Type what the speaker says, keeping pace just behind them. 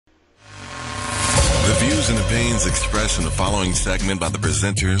views and opinions expressed in the following segment by the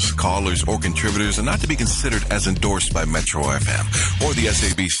presenters, callers, or contributors are not to be considered as endorsed by Metro FM or the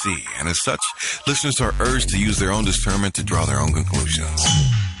SABC, and as such, listeners are urged to use their own discernment to draw their own conclusions.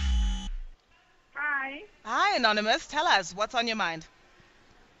 Hi. Hi, Anonymous. Tell us, what's on your mind?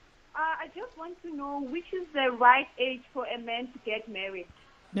 I just want to know which is the right age for a man to get married.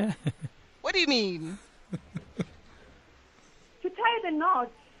 Yeah. What do you mean? To tie the knot.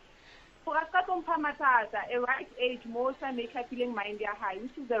 For a right age, most are make a feeling mind their high,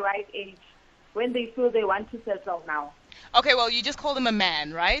 which is the right age when they feel they want to settle now. Okay, well, you just called him a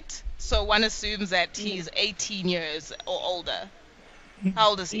man, right? So one assumes that he's 18 years or older. How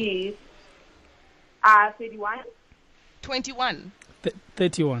old is he? Yes. 31. 21.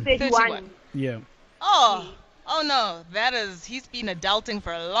 31. 31. Yeah. Oh no, he's been adulting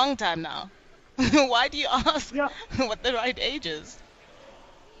for a long time now. Why do you ask what the right age is?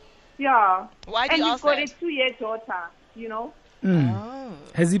 Yeah. Why do you ask that? And that? you've got a 2-year daughter, you know? Oh.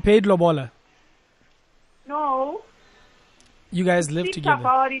 Has he paid lobola? No. You guys live Speak together?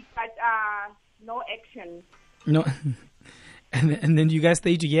 about it, but no action. No. and then you guys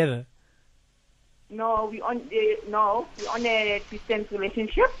stay together? No, we on a distance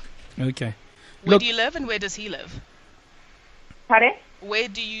relationship. Okay. Where do you live and where does he live? Pardon? Where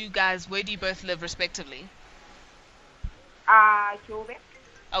do you both live respectively? Joburg.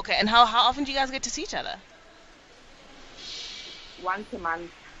 Okay, and how often do you guys get to see each other? Once a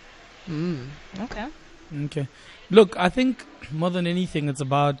month. Okay. Okay. Look, I think more than anything, it's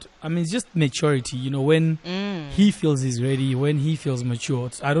about, it's just maturity. You know, when he feels he's ready, when he feels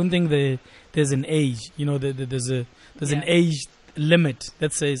mature. I don't think there's an age. You know, there's an age limit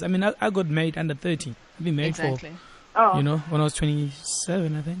that says, I got married under 30. I've been married for, when I was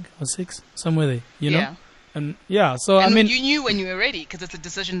 27, I think, or 6, somewhere there, you know? And so you knew when you were ready because it's a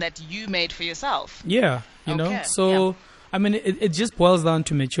decision that you made for yourself. Yeah, you know. So it just boils down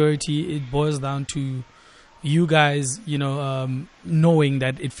to maturity. It boils down to you guys, knowing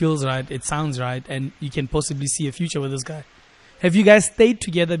that it feels right, it sounds right, and you can possibly see a future with this guy. Have you guys stayed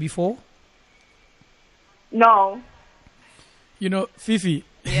together before? No. Fifi.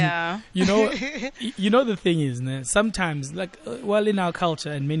 Yeah. The thing is, sometimes, in our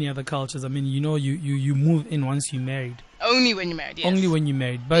culture and many other cultures, you move in once you're married. Only when you're married, yes. Only when you're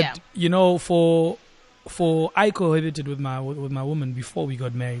married. But, for I cohabited with my woman before we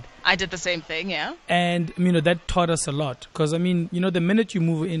got married. I did the same thing, yeah. And, that taught us a lot. Because, the minute you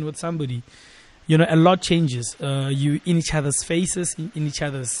move in with somebody, a lot changes. You in each other's faces, in each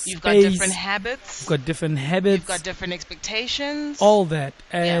other's You've space. got different habits. You've got different habits. You've got different expectations. All that.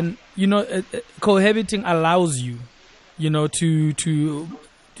 And, cohabiting allows you, to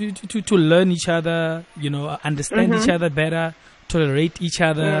learn each other, understand each other better, tolerate each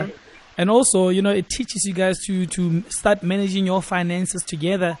other. And also, it teaches you guys to start managing your finances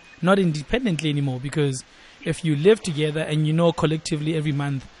together, not independently anymore. Because if you live together and collectively every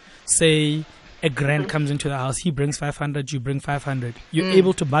month, say $1,000 comes into the house, he brings 500, you bring 500. You're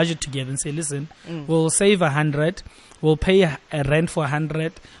able to budget together and say, listen, we'll save 100, we'll pay a rent for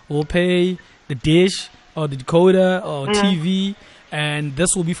 100, we'll pay the dish or the decoder or TV, and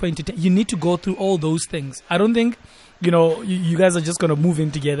this will be for entertainment. You need to go through all those things. I don't think, you guys are just going to move in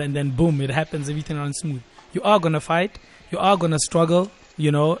together and then boom, it happens, everything runs smooth. You are going to fight, you are going to struggle,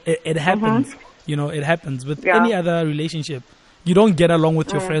 it happens. It happens with any other relationship. You don't get along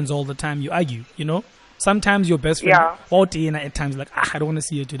with your friends all the time. You argue, Sometimes your best friend, at times, I don't want to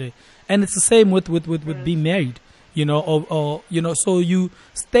see you today. And it's the same with being married, so you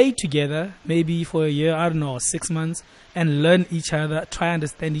stay together maybe for a year, I don't know, 6 months, and learn each other, try to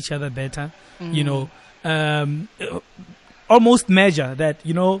understand each other better, almost measure that,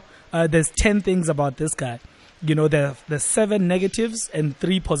 there's 10 things about this guy. There's 7 negatives and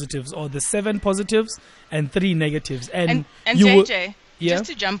 3 positives, or the 7 positives and 3 negatives. And JJ, just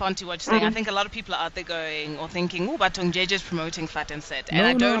to jump onto what you're saying, I think a lot of people are out there going or thinking, Batong JJ is promoting fat and set. And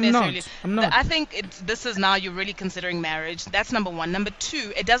I don't necessarily. I'm not. I think this is now you're really considering marriage. That's number one. Number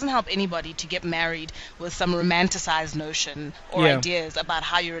two, it doesn't help anybody to get married with some romanticized notion or ideas about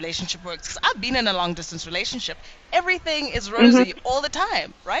how your relationship works. Because I've been in a long distance relationship. Everything is rosy all the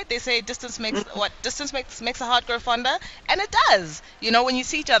time, right? They say distance makes a heart grow fonder, and it does. When you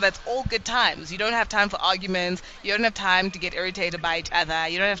see each other, it's all good times. You don't have time for arguments. You don't have time to get irritated by each other.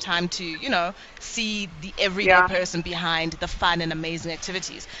 You don't have time to, see the everyday person behind the fun and amazing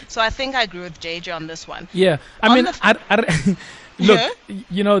activities. So I think I agree with JJ on this one. Yeah, look,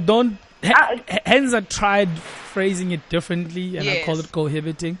 Hence, I tried phrasing it differently, and I call it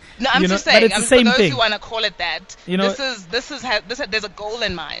cohabiting. No, I'm just saying. But it's the same for those thing. Who want to call it that, there's a goal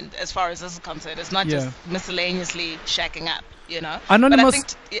in mind as far as this is concerned. It's not just miscellaneously shacking up,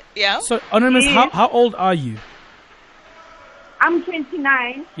 Anonymous. But I think, So, Anonymous, how old are you? I'm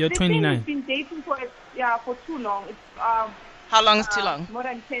 29. You're 29. I've been dating for too long. It's how long is too long? More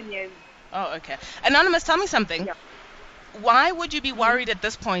than 10 years. Oh, okay. Anonymous, tell me something. Yeah. Why would you be worried at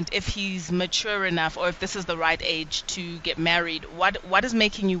this point if he's mature enough, or if this is the right age to get married? What is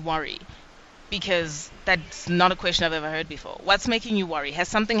making you worry? Because that's not a question I've ever heard before. What's making you worry? Has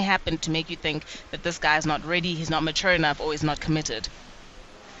something happened to make you think that this guy's not ready, he's not mature enough, or he's not committed?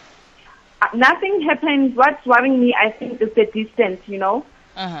 Nothing happened. What's worrying me, I think, is the distance,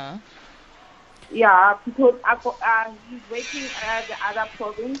 Uh-huh. Yeah, because he's working at the other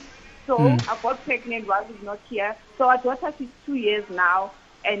province. So I got pregnant while he's not here. So our daughter is 2 years now,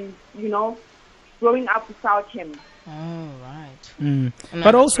 and, growing up without him. Oh, right.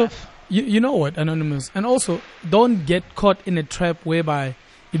 But also, you know what, Anonymous? And also, don't get caught in a trap whereby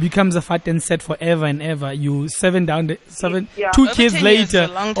it becomes a fat and set forever and ever. You 2 kids later,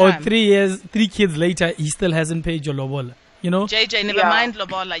 or 3 kids later, he still hasn't paid your lobola. JJ, never mind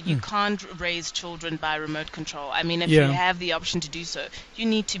lobola. You can't raise children by remote control. I mean, if you have the option to do so, you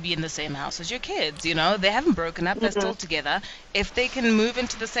need to be in the same house as your kids. They haven't broken up. They're still together. If they can move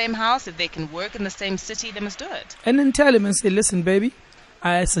into the same house, if they can work in the same city, they must do it. And then tell him and say, listen, baby,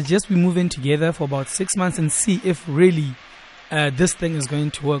 I suggest we move in together for about 6 months and see if really this thing is going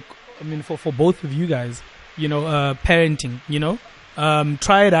to work. I mean, for both of you guys, parenting,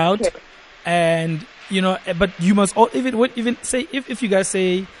 try it out. And, but you must even say, if you guys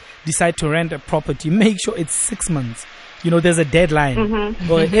decide to rent a property, make sure it's 6 months. There's a deadline.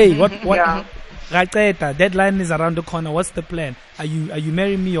 Or, hey, what? Deadline is around the corner. What's the plan? Are you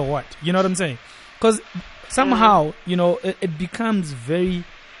marrying me or what? You know what I'm saying? Because somehow, it becomes very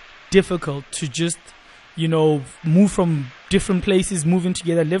difficult to just, move from different places, moving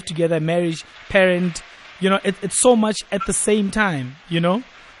together, live together, marriage, parent. It's so much at the same time,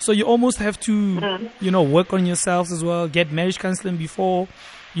 So you almost have to, work on yourselves as well, get marriage counseling before,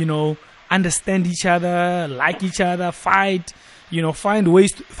 understand each other, like each other, fight,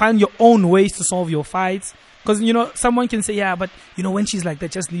 find your own ways to solve your fights. Because, someone can say, yeah, but, when she's like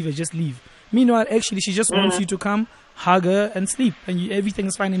that, just leave her, just leave. Meanwhile, actually, she just wants you to come, hug her, and sleep, and everything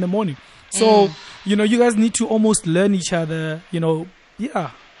is fine in the morning. So, you guys need to almost learn each other, and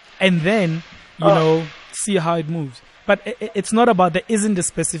then, see how it moves. But it's not about, there isn't a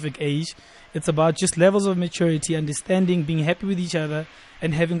specific age. It's about just levels of maturity, understanding, being happy with each other,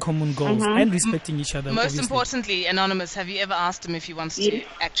 and having common goals, and respecting each other. Most importantly, Anonymous, have you ever asked him if he wants to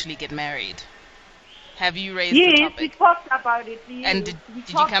actually get married? Have you raised the topic? Yes, we talked about it. And did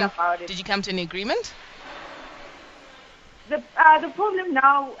you come to an agreement? The problem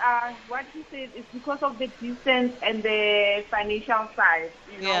now, what he said, is because of the distance and the financial side.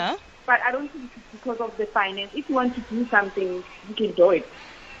 Yeah. But I don't think it's because of the finance. If you want to do something, you can do it.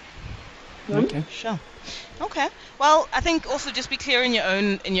 Okay, sure. Okay. Well, I think also just be clear in your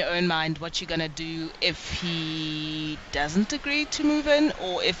own mind what you're gonna do if he doesn't agree to move in,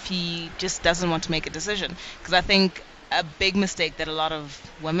 or if he just doesn't want to make a decision. Because I think a big mistake that a lot of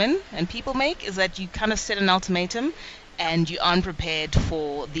women and people make is that you kind of set an ultimatum, and you aren't prepared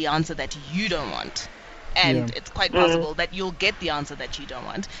for the answer that you don't want. And it's quite possible that you'll get the answer that you don't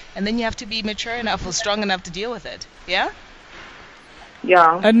want. And then you have to be mature enough or strong enough to deal with it. Yeah?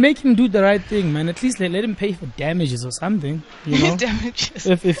 Yeah. And make him do the right thing, man. At least let him pay for damages or something. Damages.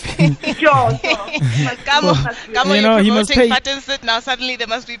 Sure. Come on, he must pay. Now suddenly there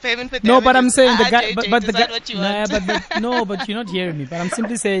must be payment for damages. No, but I'm saying the guy. But you're not hearing me. But I'm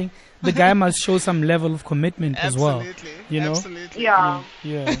simply saying the guy must show some level of commitment as well. Absolutely. Yeah.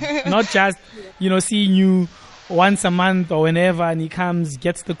 Yeah. Not just seeing you once a month or whenever, and he comes,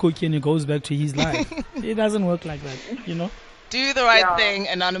 gets the cookie, and he goes back to his life. It doesn't work like that. Do the right thing,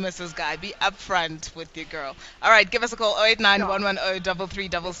 Anonymous's guy. Be upfront with your girl. All right, give us a call,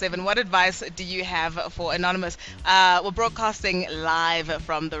 089-110-3377. What advice do you have for Anonymous? We're broadcasting live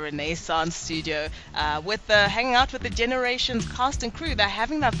from the Renaissance studio hanging out with the Generations cast and crew. They're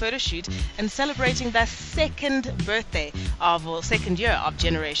having their photo shoot and celebrating their second year of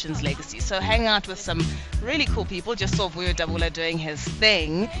Generations legacy. So hang out with some really cool people. Just saw Vuyo Dabula doing his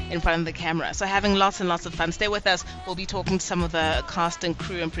thing in front of the camera. So having lots and lots of fun. Stay with us. We'll be talking to some some of the cast and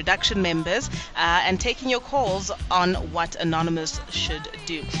crew and production members, and taking your calls on what Anonymous should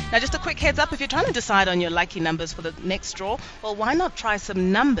do. Now, just a quick heads up, if you're trying to decide on your lucky numbers for the next draw, well, why not try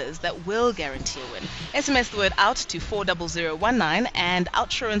some numbers that will guarantee a win? SMS the word out to 40019, and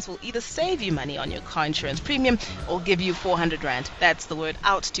Outsurance will either save you money on your car insurance premium or give you 400 Rand. That's the word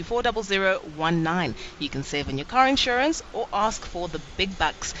out to 40019. You can save on your car insurance or ask for the big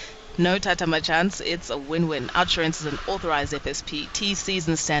bucks. No Tata Machance, it's a win-win. Outsurance is an authorized FSP. T's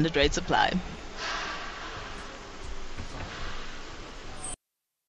and standard rates apply.